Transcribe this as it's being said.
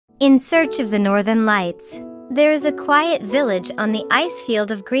In search of the northern lights. There is a quiet village on the ice field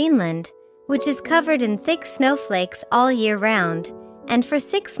of Greenland, which is covered in thick snowflakes all year round, and for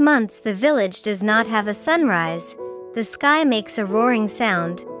 6 months the village does not have a sunrise. The sky makes a roaring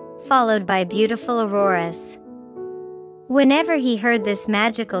sound, followed by beautiful auroras. Whenever he heard this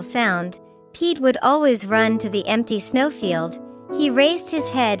magical sound, Pete would always run to the empty snowfield. He raised his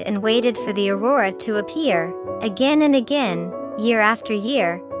head and waited for the aurora to appear, again and again, year after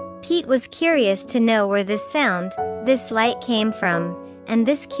year. Pete was curious to know where this sound, this light came from, and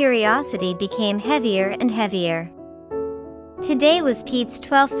this curiosity became heavier and heavier. Today was Pete's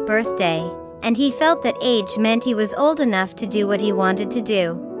 12th birthday, and he felt that age meant he was old enough to do what he wanted to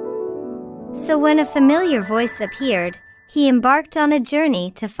do. So when a familiar voice appeared, he embarked on a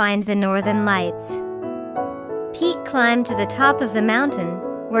journey to find the northern lights. Pete climbed to the top of the mountain,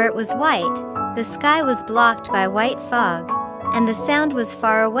 where it was white, the sky was blocked by white fog, and the sound was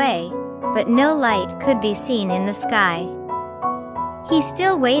far away, but no light could be seen in the sky. He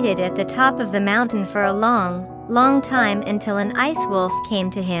still waited at the top of the mountain for a long time until an ice wolf came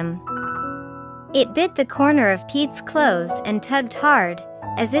to him. It bit the corner of Pete's clothes and tugged hard,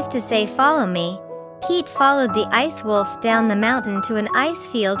 as if to say, "Follow me." Pete followed the ice wolf down the mountain to an ice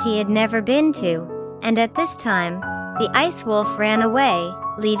field he had never been to, and at this time, the ice wolf ran away,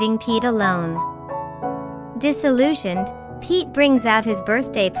 leaving Pete alone. Disillusioned, Pete brings out his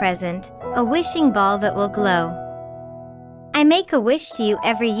birthday present, a wishing ball that will glow. "I make a wish to you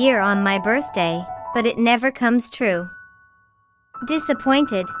every year on my birthday, but it never comes true."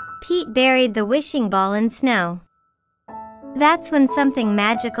 Disappointed, Pete buried the wishing ball in snow. That's when something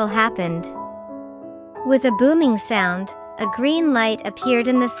magical happened. With a booming sound, a green light appeared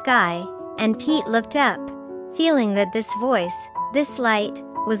in the sky, and Pete looked up, feeling that this voice, this light,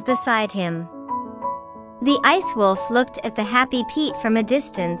 was beside him. The ice wolf looked at the happy Pete from a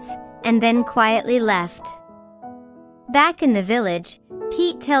distance, and then quietly left. Back in the village,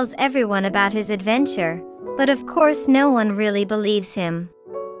 Pete tells everyone about his adventure, but of course no one really believes him.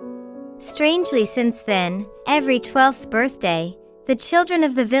 Strangely, since then, every 12th birthday, the children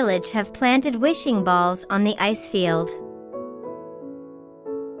of the village have planted wishing balls on the ice field.